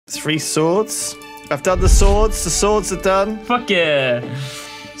3 swords. I've done the swords. The swords are done. Fuck yeah.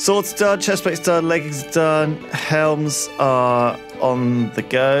 Swords done, chestplate's done, leggings done, helms are on the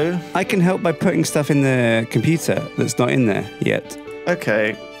go. I can help by putting stuff in the computer that's not in there yet.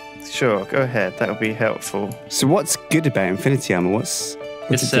 Okay, sure, go ahead. That would be helpful. So what's good about Infinity Armour? What's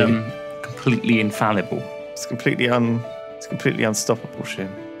It's it do? completely infallible. It's completely unstoppable, Shin.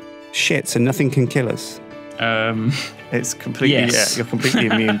 Shit, so nothing can kill us. It's completely Yes. you're completely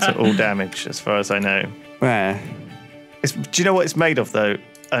immune to all damage, as far as I know. Where? Do you know what it's made of though?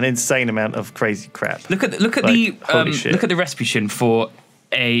 An insane amount of crazy crap. Look at holy shit. look at the recipe sheet for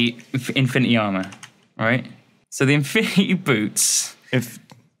a Infinity Armour, right? So the Infinity boots.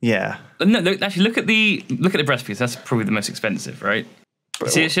 Yeah. No, actually, look at the breastpiece. That's probably the most expensive, right? You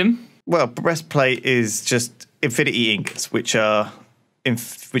see it, Shim? Well, breastplate is just Infinity Inks, which are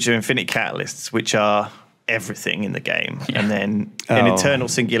Infinity Catalysts, which are everything in the game, and then an Eternal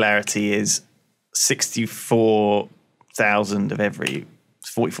Singularity is 64,000 of every.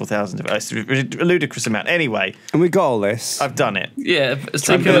 44,000 of it's a ludicrous amount. Anyway. And we got all this. I've done it. Yeah, it's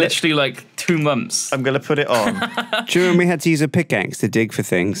taken literally like 2 months. I'm going to put it on. Do you remember we had to use a pickaxe to dig for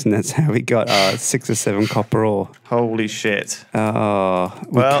things, and that's how we got our 6 or 7 copper ore? Holy shit. Oh,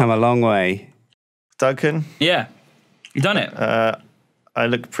 we've come a long way. Duncan? Yeah, you've done it. I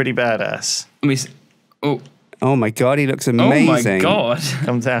look pretty badass. Let me see. Oh my god, he looks amazing. Oh my god.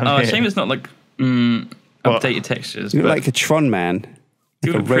 Come down here. here. Shame it's not like updated textures. You look like a Tron man.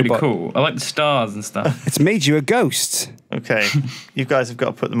 You Like look pretty cool. I like the stars and stuff. It's made you a ghost. Okay, you guys have got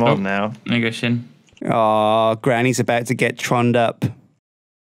to put them on now. There you go, Shin. Oh, Granny's about to get troned up.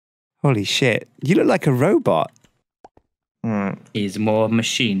 Holy shit. You look like a robot. He's more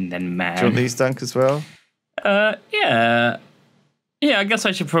machine than man. Do you want these, Dunk, as well? Yeah. Yeah, I guess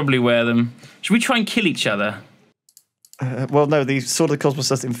I should probably wear them. Should we try and kill each other? Well, no, the Sword of the Cosmos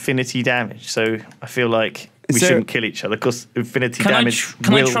does infinity damage, so I feel like we shouldn't kill each other, because infinity damage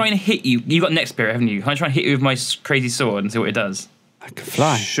Can I try and hit you? You got next spirit, haven't you? Can I try and hit you with my crazy sword and see what it does? I can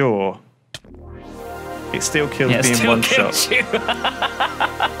fly. Sure. It still kills me in one shot.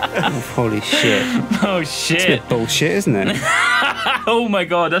 Oh, holy shit. Oh, shit. It's a bit bullshit, isn't it? Oh my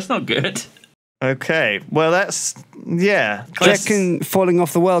god, that's not good. Okay, well that's, yeah. Do you reckon falling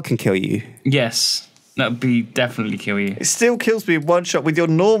off the well can kill you? Yes, that would be definitely kill you. It still kills me in one shot with your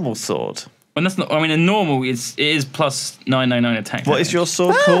normal sword. Well, that's not, I mean, a normal it is plus 999 attack. What is your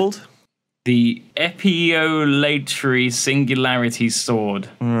sword called? The Epiolatory Singularity Sword.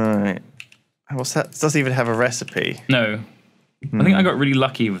 Right. What's that? It doesn't even have a recipe. No. I think I got really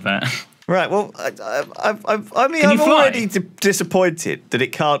lucky with that. Right, well, I mean, I'm already disappointed that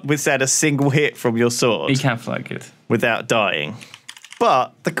it can't withstand a single hit from your sword. You can fly good. Without dying.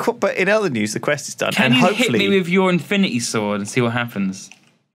 But in other news, the quest is done. Can and you hopefully, hit me with your Infinity Sword and see what happens?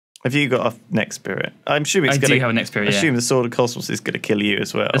 Have you got a next spirit? I'm assuming it's I going to... do have a next spirit, I assume the Sword of Cosmos is going to kill you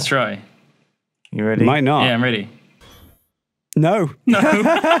as well. Let's try. You ready? Might not. Yeah, I'm ready. No.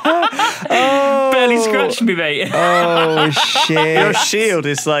 Oh. Barely scratched me, mate. Oh, shit. Your shield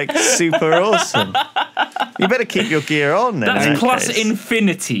is like super awesome. You better keep your gear on then. That's in that plus case.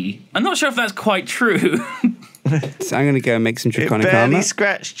 infinity. I'm not sure if that's quite true. So I'm going to go and make some It draconic barely armor.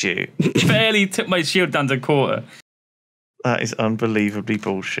 scratched you. Barely took my shield down to a quarter. That is unbelievably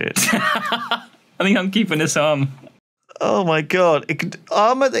bullshit. I think I'm keeping this arm. Oh my god.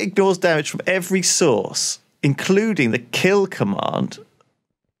 Armor that ignores damage from every source, including the kill command.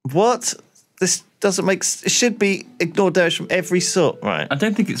 What? This doesn't make... It should be ignore damage from every source. Right. I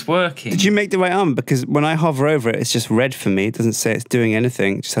don't think it's working. Did you make the right armor? Because when I hover over it, it's just red for me. It doesn't say it's doing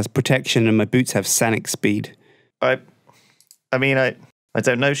anything. It just has protection, and my boots have sonic speed. I mean, I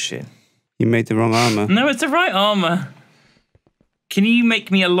don't know shit. You made the wrong armor. No, it's the right armor. Can you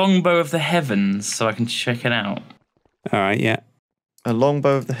make me a longbow of the heavens so I can check it out? All right, yeah. A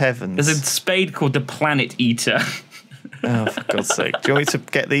longbow of the heavens. There's a spade called the Planet Eater. Oh, for God's sake. Do you want me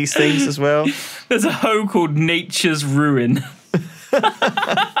to get these things as well? There's a hoe called Nature's Ruin.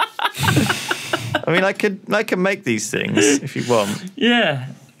 I mean, I can make these things if you want. Yeah,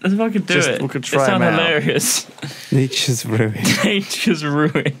 as if I could do it. We could try it sounds them out. hilarious. Nature's ruin. Nature's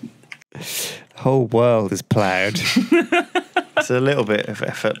Ruin. Whole world is ploughed. It's a little bit of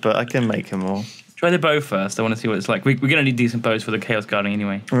effort, but I can make them all. Try the bow first. I want to see what it's like. We're going to need decent bows for the Chaos Guarding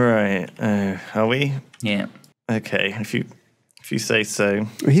anyway. Right. Are we? Yeah. Okay, if you say so.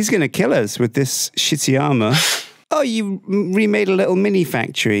 He's going to kill us with this shitty armor. Oh, you remade a little mini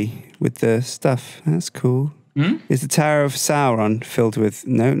factory with the stuff. That's cool. Is the Tower of Sauron filled with...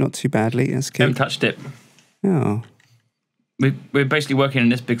 No, not too badly. That's good. Haven't touched it. Oh. We're basically working in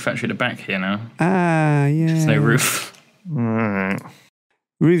this big factory at the back here now. Ah, yeah. There's no roof. Right.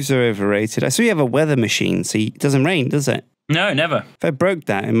 Roofs are overrated. I saw you have a weather machine, so it doesn't rain, does it? No, never. If I broke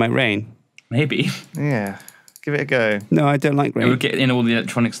that, it might rain. Maybe. Yeah. Give it a go. No, I don't like It rain. would get in all the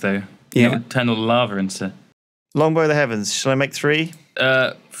electronics though. Yeah. It would turn all the lava into. Longbow of the Heavens. Shall I make 3?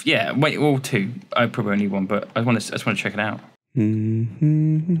 Yeah. Wait, all 2. I probably only 1, but I just want to check it out.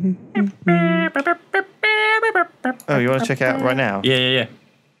 Mm-hmm. Oh, you want to check it out right now? Yeah.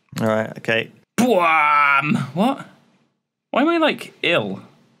 All right. Okay. Bwam! What? Why am I like ill?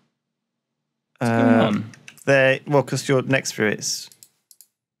 What's going on? Well, because your next spirit's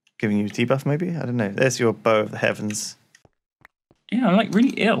giving you a debuff, maybe? I don't know. There's your Bow of the Heavens. Yeah, I'm like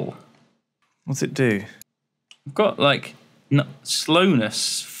really ill. What's it do? I've got like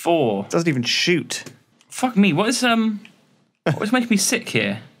slowness 4. Doesn't even shoot. Fuck me. What's making me sick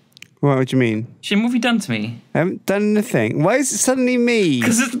here? What do you mean? Shin, what have you done to me? I haven't done anything. Why is it suddenly me?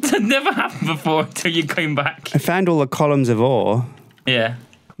 Because it never happened before until you came back. I found all the columns of ore. Yeah.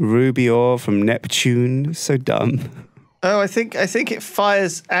 Ruby ore from Neptune. So dumb. Oh, I think it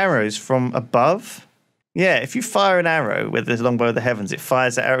fires arrows from above. Yeah, if you fire an arrow with the Longbow of the Heavens, it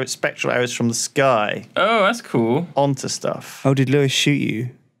fires spectral arrows from the sky Oh, that's cool. onto stuff. Oh, did Lewis shoot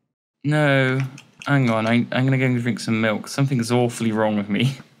you? No. Hang on. I'm going to go and drink some milk. Something's awfully wrong with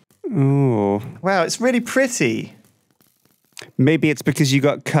me. Oh. Wow, it's really pretty. Maybe it's because you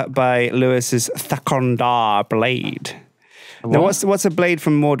got cut by Lewis's Thakondar blade. Now, what's a blade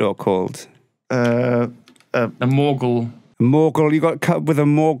from Mordor called? A Morgul. Morgul. You got cut with a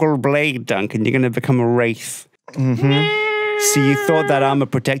Morgul blade, Duncan. You're going to become a wraith. Mm-hmm. So you thought that armor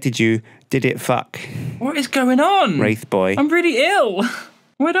protected you. Did it fuck? What is going on? Wraith boy. I'm really ill.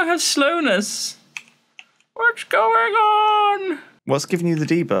 Why do I have slowness? What's going on? What's giving you the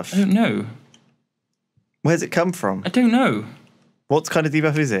debuff? I don't know. Where's it come from? I don't know. What kind of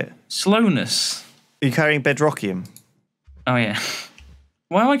debuff is it? Slowness. Are you carrying Bedrockium? Oh, yeah.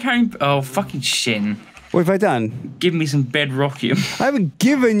 Why am I carrying... Oh, fucking Shin. What have I done? Give me some bedrockium. I haven't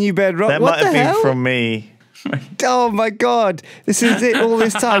given you bedrock. That What might have the been hell? from me. Oh my god. This is it all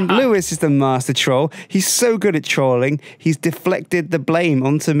this time. Lewis is the master troll. He's so good at trolling. He's deflected the blame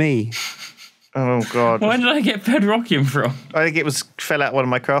onto me. Oh, God. Where did I get bedrockium from? I think it fell out one of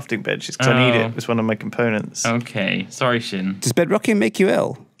my crafting benches because I need it. It's one of my components. Okay. Sorry, Shin. Does bedrocking make you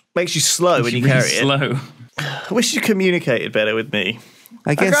ill? Makes you slow when you Really carry it. slow. I wish you communicated better with me.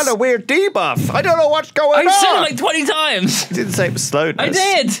 I guess. I got a weird debuff. I don't know what's going I on. said it like 20 times. You didn't say it was slowness. I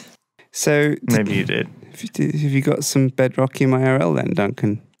did. So, Maybe you did. have you got some bedrocking IRL then,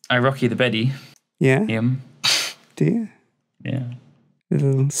 Duncan? I rocky the beddy. Yeah? Him. Do you? Yeah.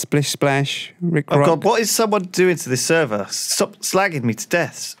 Little splish splash, Rick Oh, Rock. God, what is someone doing to this server? Stop slagging me to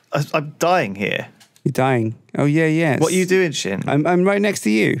death. I'm dying here. You're dying. Oh, yeah, yes. What are you doing, Shin? I'm right next to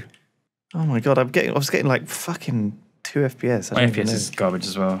you. Oh, my God. I was getting like fucking 2 FPS. My FPS is garbage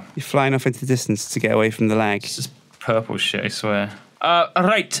as well. You're flying off into the distance to get away from the lag. It's just purple shit, I swear.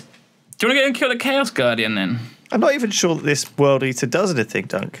 Right. Do you want to go and kill the Chaos Guardian then? I'm not even sure that this World Eater does anything,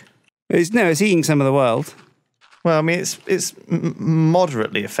 Dunk. It's eating some of the world. Well, I mean, it's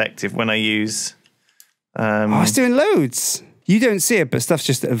moderately effective when I use... Oh, it's doing loads. You don't see it, but stuff's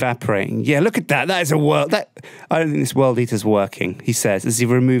just evaporating. Yeah, look at that. That is a world. I don't think this world eater's working, he says, as he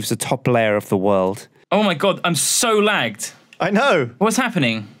removes the top layer of the world. Oh my god, I'm so lagged. I know. What's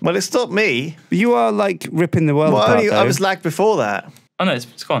happening? Well, it's not me. You are like ripping the world apart, though. I was lagged before that. Oh no,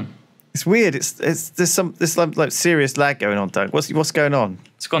 it's gone. It's weird. There's like serious lag going on, Doug. What's going on?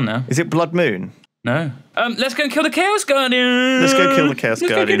 It's gone now. Is it Blood Moon? No. Let's go and kill the Chaos Guardian. Let's go kill the Chaos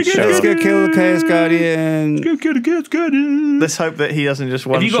Guardian. Let's go kill the Chaos Guardian. Go kill the Chaos Guardian. Let's hope that he doesn't just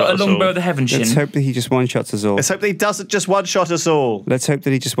one-shot us all. Have you got a longbow of the heaven, Shin? Let's hope that he just one-shots us all. Let's hope that he doesn't just one-shot us all. Let's hope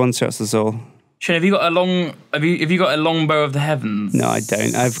that he just one-shots us all. Shin, have you got a longbow of the heavens? No, I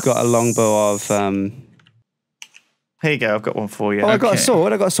don't. I've got a longbow of... Here you go. I've got one for you. Oh, I got a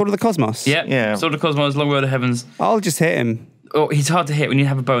sword. I got a sword of the cosmos. Yep. Yeah. Sword of Cosmos, longbow of the heavens. I'll just hit him. Oh, he's hard to hit when you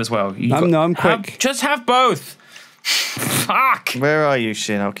have a bow as well. I'm quick. Just have both. Fuck. Where are you,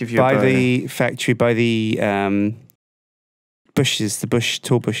 Shin? I'll give you a By bow. the factory, by the bushes,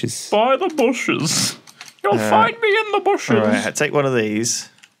 tall bushes. By the bushes. You'll find me in the bushes. All right, take one of these.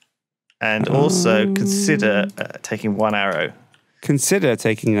 And also consider taking one arrow. Consider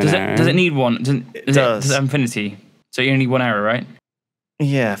taking an arrow. Does it need one? It does. Does it have infinity? So you only need one arrow, right?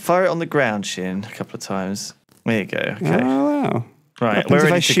 Yeah, fire it on the ground, Shin, a couple of times. There you go. Okay. Oh, wow. Right, What we're happens if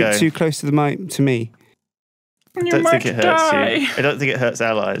ready I to shoot go. too close to to me? I don't think it hurts you. I don't think it hurts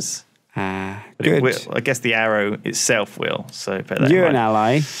allies. Ah, But it good. will, I guess the arrow itself will. So bear that in You're an mind.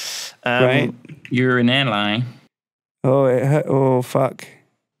 ally, right? You're an ally. Oh, it hurt. Oh, fuck.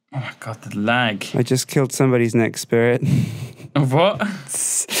 Oh my god, the lag. I just killed somebody's next spirit. What?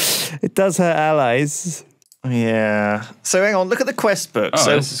 It does hurt allies. Yeah. So hang on, look at the quest book. Oh,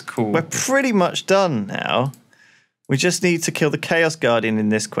 so this is cool. We're pretty much done now. We just need to kill the Chaos Guardian in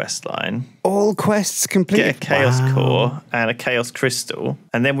this quest line. All quests complete. Get a Chaos Core and a Chaos Crystal.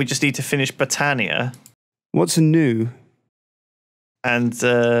 And then we just need to finish Britannia. What's new? And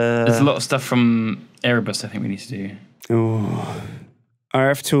there's a lot of stuff from Erebus I think we need to do. Oh.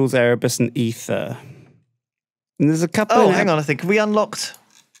 RF Tools, Erebus, and Ether. And there's a couple. Oh, hang on. I think we unlocked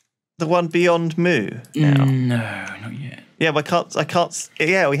the one beyond Moo now. No, not yet. Yeah, but I can't.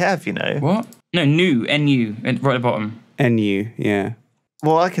 Yeah, we have. You know what? No, new NU right at the bottom. NU, yeah.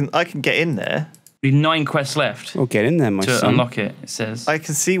 Well, I can get in there. We have 9 quests left. Oh, get in there, my son. To unlock it. It says. I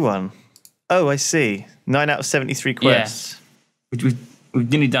can see one. Oh, I see. 9 out of 73 quests. Yeah. We've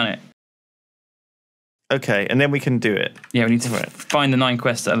nearly done it. Okay, and then we can do it. Yeah, we need to find the 9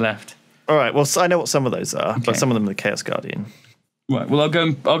 quests that are left. All right. Well, I know what some of those are, but some of them are the Chaos Guardian. Right. Well, I'll go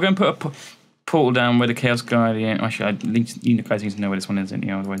and put a portal down where the Chaos Guardian. Actually, you guys need to know where this one is, don't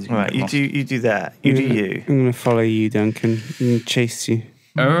you? Otherwise, right. You do that. You do you. I'm gonna follow you, Duncan. I'm gonna chase you.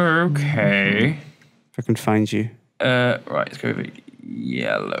 Okay. If I can find you. Right. Let's go over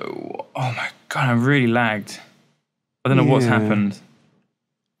yellow. Oh my god, I'm really lagged. I don't know what's happened.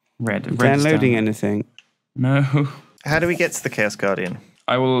 Red. Downloading anything? No. How do we get to the Chaos Guardian?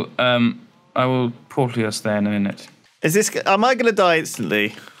 I will portal us there in a minute. Am I going to die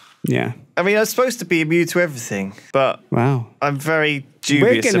instantly? Yeah. I mean, I'm supposed to be immune to everything, but I'm very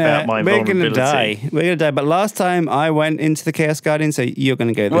dubious about my vulnerability. We're going to die. But last time I went into the Chaos Guardian, so you're going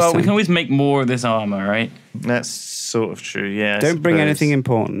to go this time. Well, we can always make more of this armor, right? That's sort of true, yeah. Don't bring anything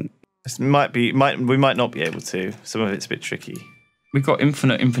important. We might not be able to. Some of it's a bit tricky. We've got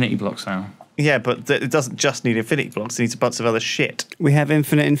infinity blocks now. Yeah, but it doesn't just need infinity blocks. It needs a bunch of other shit. We have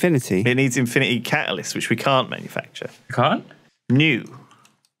infinity. It needs infinity catalysts, which we can't manufacture. You can't? New.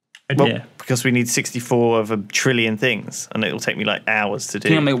 Well, because we need 64 of a trillion things, and it'll take me like hours to do.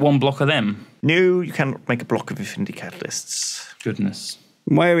 Can you make 1 block of them? No, you cannot make a block of infinity catalysts. Goodness.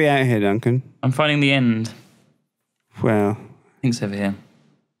 Why are we out here, Duncan? I'm finding the end. Well, I think it's over here.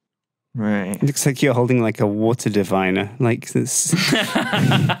 Right. It looks like you're holding like a water diviner, like this.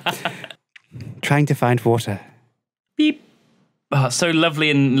 Trying to find water. Beep. Oh, it's so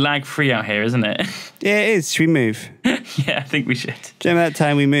lovely and lag-free out here, isn't it? Yeah, it is. Should we move? Yeah, I think we should. Do you remember that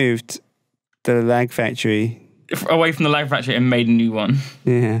time we moved the lag factory? Away from the lag factory and made a new one.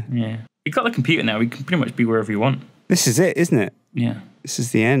 Yeah. Yeah. We've got the computer now. We can pretty much be wherever we want. This is it, isn't it? Yeah. This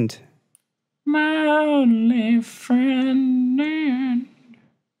is the end. My only friend. You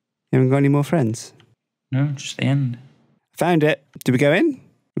haven't got any more friends? No, just the end. Found it. Did we go in?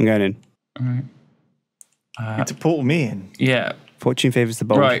 I'm going in. All right. You have to portal me in. Yeah. Fortune favours the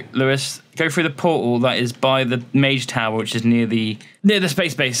bold. Right, Lewis, go through the portal that is by the Mage Tower, which is near the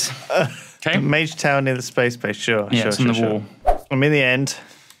space base. Okay. Mage Tower near the space base, sure. Yeah, it's on the wall. I'm in the end.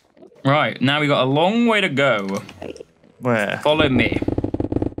 Right, now we got a long way to go. Where? Follow me.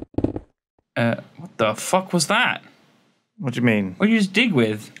 What the fuck was that? What do you mean? What did you just dig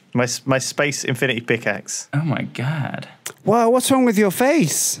with? My space infinity pickaxe. Oh my god. Wow, what's wrong with your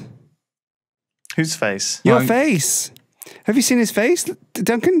face? Whose face? Your face. Have you seen his face?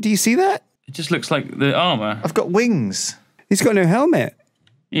 Duncan, do you see that? It just looks like the armor. I've got wings. He's got no helmet.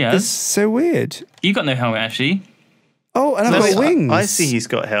 Yeah. That's so weird. You got no helmet, actually. Oh, and I've got wings. I see he's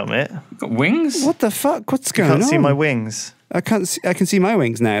got a helmet. You got wings? What the fuck? What's going on? I can't see my wings. I can see my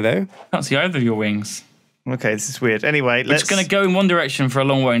wings now, though. Can't see either of your wings. Okay, this is weird. Anyway, We're just going to go in one direction for a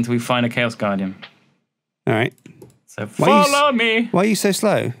long way until we find a Chaos Guardian. All right. So follow me. Why are you so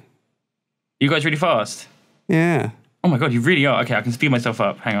slow? You guys really fast? Yeah. Oh my god, you really are. Okay, I can speed myself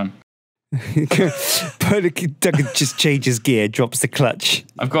up. Hang on. Duncan just changes gear, drops the clutch.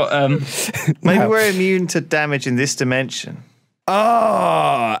 I've got Maybe we're immune to damage in this dimension.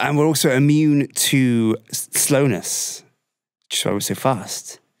 Oh, and we're also immune to slowness. Which is why we're so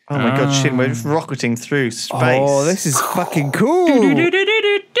fast. Oh my god, shit, we're rocketing through space. Oh, this is fucking cool.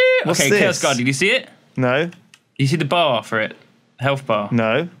 What's okay, this? Chaos Guard, did you see it? No. Did you see the bar for it? Health bar?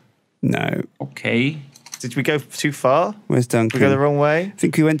 No. No. Okay. Did we go too far? Where's Duncan? We go the wrong way? I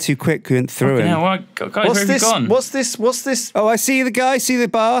think we went too quick. We went through him. Yeah, guys, where have you gone? What's this? Oh, I see the guy. See the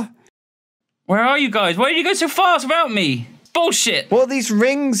bar? Where are you guys? Why did you go so fast without me? Bullshit. What are these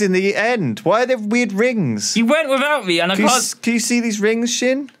rings in the end? Why are there weird rings? You went without me and I can't... Can you see these rings,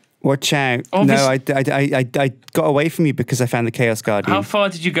 Shin? Watch out. No, I got away from you because I found the Chaos Guardian. How far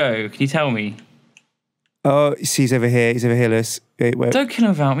did you go? Can you tell me? Oh, see, he's over here. He's over here, Lewis. Wait. Don't kill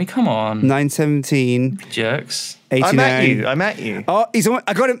him without me. Come on. 917. Jerks. 89. I'm at you. Oh,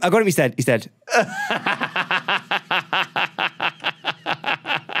 I got him. He's dead.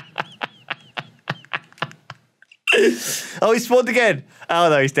 Oh, he spawned again. Oh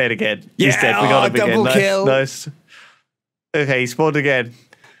no, he's dead again. He's Yeah, dead. We got him double again. kill. Nice. Okay, he spawned again.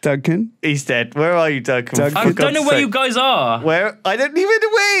 Duncan? He's dead. Where are you, Duncan? I don't know where you guys are. Where? I don't even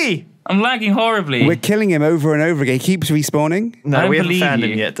know. I'm lagging horribly. We're killing him over and over again. He keeps respawning. No, I don't we haven't believe found you.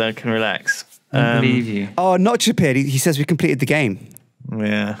 him yet, Duncan. Relax. I don't believe you. Oh, Notch appeared. He says we completed the game.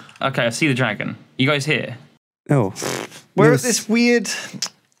 Yeah. Okay, I see the dragon. You guys here? Oh. We're Yes. at this weird.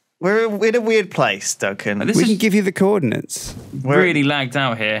 We're in a weird place, Duncan. This We is can give you the coordinates. really lagged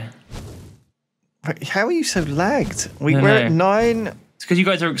out here. How are you so lagged? I don't We're at know. 9. It's because you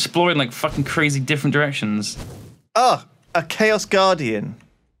guys are exploring like fucking crazy different directions. Oh, a Chaos Guardian.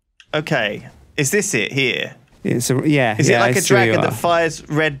 Okay. Is this it here? It's a, yeah. Is yeah, it like I a see where you dragon that are. fires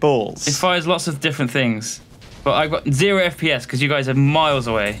red balls? It fires lots of different things. But I've got 0 FPS because you guys are miles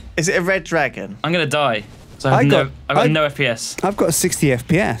away. Is it a red dragon? I'm gonna die. So I I've got- got no FPS. I've got 60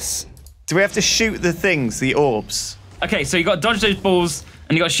 FPS. Do we have to shoot the things, the orbs? Okay, so you got to dodge those balls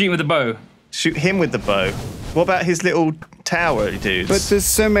and you got to shoot with the bow. Shoot him with the bow. What about his little tower dudes? But there's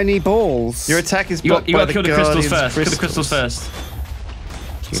so many balls. Your attack is You blocked got by to kill the the crystals Guardian's first. Kill the crystals first.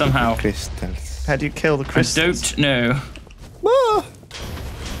 Somehow. Crystals. How do you kill the I crystals? don't know. Ah!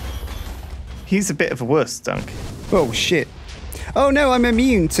 He's a bit of a wuss, Dunk. Oh, shit. Oh, no, I'm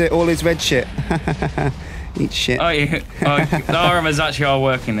immune to all his red shit. Eat shit. Oh, the armors actually are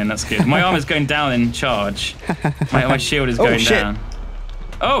working then, that's good. My armor's going down in charge. My shield is going shit. down.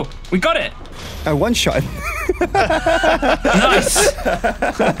 Oh, we got it! Oh, one shot. Nice!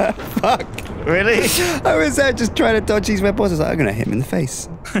 Fuck. Really? I was there just trying to dodge these red balls. I was like, I'm going to hit him in the face.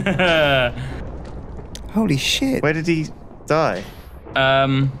 Holy shit. Where did he die?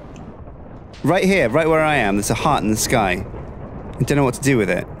 Right here, right where I am, there's a heart in the sky. I don't know what to do with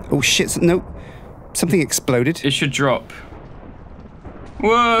it. Oh, shit. No. Something exploded. It should drop.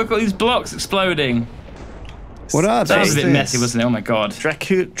 Whoa, got these blocks exploding. What are That they? was a bit this? messy, wasn't it? Oh my god.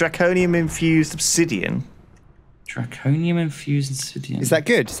 Draconium infused obsidian? Draconium infused obsidian. Is that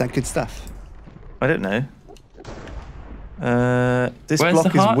good? Is that good stuff? I don't know. This Where's block the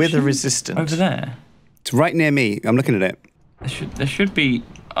is heart wither shoot? resistant. Over there. It's right near me. I'm looking at it. There should be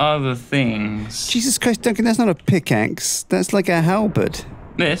other things. Jesus Christ, Duncan, that's not a pickaxe. That's like a halberd.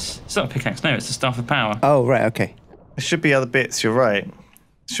 This? It's not a pickaxe, no, it's a staff of power. Oh, right, okay. There should be other bits, you're right.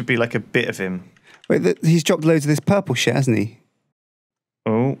 There should be like a bit of him. Wait, he's dropped loads of this purple shit, hasn't he?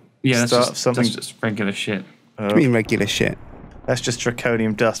 Oh, Yeah, start that's something. just regular shit. What do you mean regular shit? That's just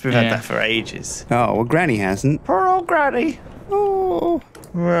draconium dust. We've Yeah. had that for ages. Oh, well, Granny hasn't. Poor old granny. Oh.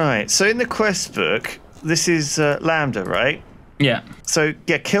 Right, so in the quest book, this is Lambda, right? Yeah. So,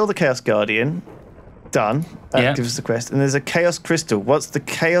 yeah, kill the Chaos Guardian. Done. That Yeah. gives us the quest. And there's a Chaos Crystal. Once the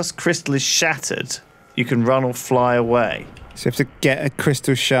Chaos Crystal is shattered, you can run or fly away. So you have to get a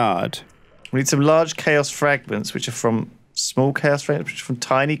crystal shard. We need some large Chaos Fragments, which are from small Chaos Fragments, which are from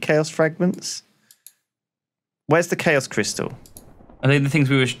tiny Chaos Fragments. Where's the Chaos Crystal? Are they the things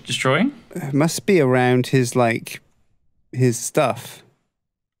we were destroying? It must be around his, like, his stuff.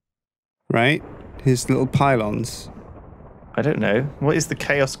 Right? His little pylons. I don't know. What is the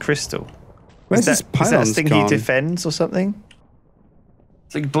Chaos Crystal? Where's is his that pylons a thing gone? he defends or something?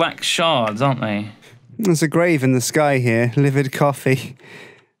 It's like black shards, aren't they? There's a grave in the sky here. Livid coffee.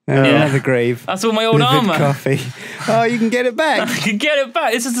 Yeah. Another grave. That's all my old Livid armor. coffee. Oh, you can get it back. I can get it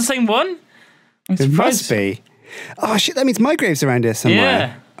back. Is this the same one? I'm It must surprised. be. Oh, shit, that means my grave's around here somewhere.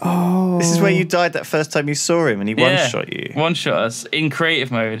 Yeah. Oh. This is where you died that first time you saw him and he Yeah. one-shot you. One shot us in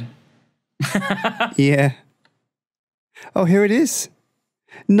creative mode. Yeah. Oh, here it is.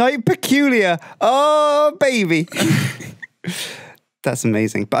 Night Peculiar. Oh, baby. That's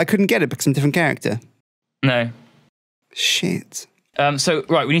amazing. But I couldn't get it because I'm a different character. No. Shit. So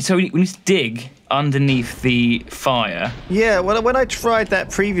right, we need to dig underneath the fire. Yeah, well, when I tried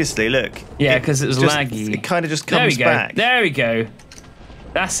that previously, look. Yeah, because it was just- laggy. It kind of just There we comes go. back. There we go.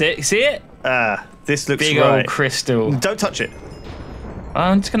 That's it. You see it? Ah, this looks Big right. old crystal. Don't touch it.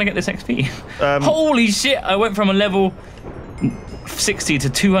 I'm just gonna get this XP. Holy shit! I went from a level 60 to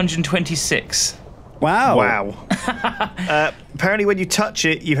 226. Wow. Wow. Apparently, when you touch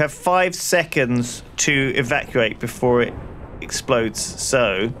it, you have 5 seconds to evacuate before it explodes.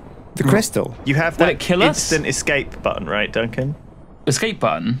 So The crystal. you have Will that it kill us? instant escape button, right, Duncan? Escape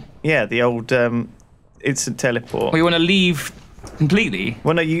button. Yeah, the old instant teleport. Or you want to leave completely?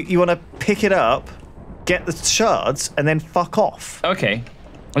 Well, no, you want to pick it up, get the shards, and then fuck off. Okay.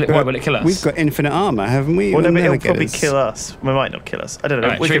 Why will it kill us? We've got infinite armor, haven't we? Well, no, It'll but it'll never get probably us. kill us. It might not kill us. I don't know.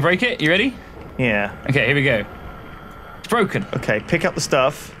 All right, should we break it? You ready? Yeah. Okay, here we go. It's broken. Okay, pick up the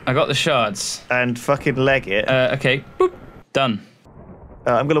stuff I got the shards. and fucking leg it. Okay. Boop. Done.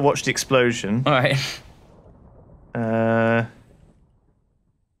 I'm going to watch the explosion. All right.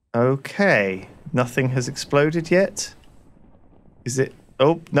 Okay. Nothing has exploded yet. Is it?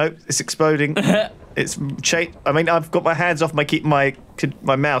 Oh no, it's exploding. It's I mean, I've got my hands off my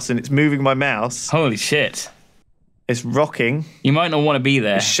mouse, and it's moving my mouse. Holy shit! It's rocking. You might not want to be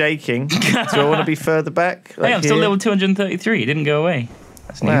there. It's shaking. Do I want to be further back? Hey, I'm still level 233. It didn't go away.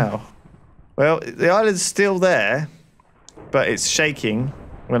 That's new. Wow. Well, the island's still there, but it's shaking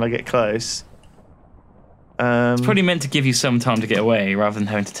when I get close. It's probably meant to give you some time to get away rather than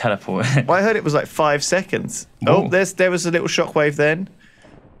having to teleport. Well, I heard it was like 5 seconds. Ooh. Oh, there was a little shockwave then.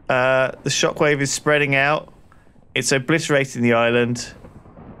 The shockwave is spreading out. It's obliterating the island.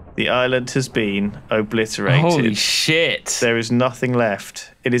 The island has been obliterated. Holy shit. There is nothing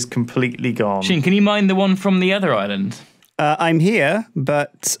left. It is completely gone. Shin, can you mine the one from the other island? I'm here,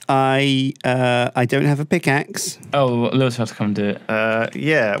 but I don't have a pickaxe. Oh, Lewis will have to come and do it.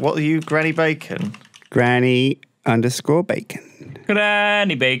 Yeah. What are you, Granny Bacon? Granny_bacon.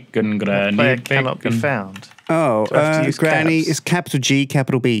 Granny Bacon, Granny Player Bacon. cannot be found. Oh, Do I have to use Granny caps? is capital G,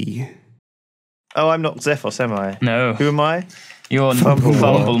 capital B. Oh, I'm not Zephos, am I? No. Who am I? You're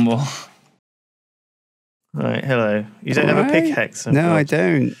Fumblemore. Fumblemore. Right, hello. You don't have a Alright. pickaxe? Oh, No, God. I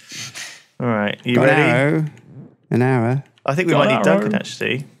don't. All right, you Got ready? An arrow. An arrow. I think we Got might an need arrow. Duncan,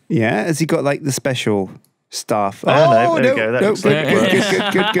 actually. Yeah, has he got like the special staff? Oh, no, there we go. That looks good, like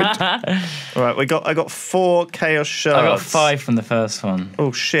it good. All right, I got 4 chaos shards. I got 5 from the first one.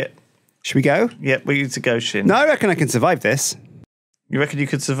 Oh, shit. Should we go? Yep, we need to go, Shin. No, I reckon I can survive this. You reckon you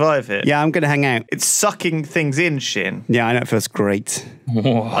could survive it? Yeah, I'm going to hang out. It's sucking things in, Shin. Yeah, I know it feels great.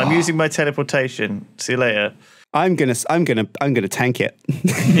 Whoa. I'm using my teleportation. See you later. I'm gonna tank it.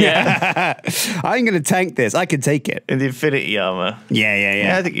 Yeah. I'm gonna tank this. I can take it. In the Infinity Armour.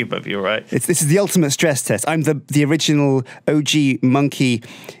 Yeah. I think you might be all right. This is the ultimate stress test. I'm the original OG monkey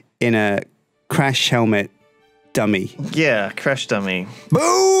in a crash helmet dummy. Yeah, crash dummy.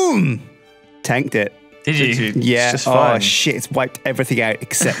 Boom! Tanked it. Did you? Yeah. It's just Oh fine. shit! It's wiped everything out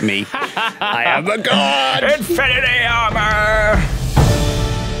except me. I am a god. Infinity Armour!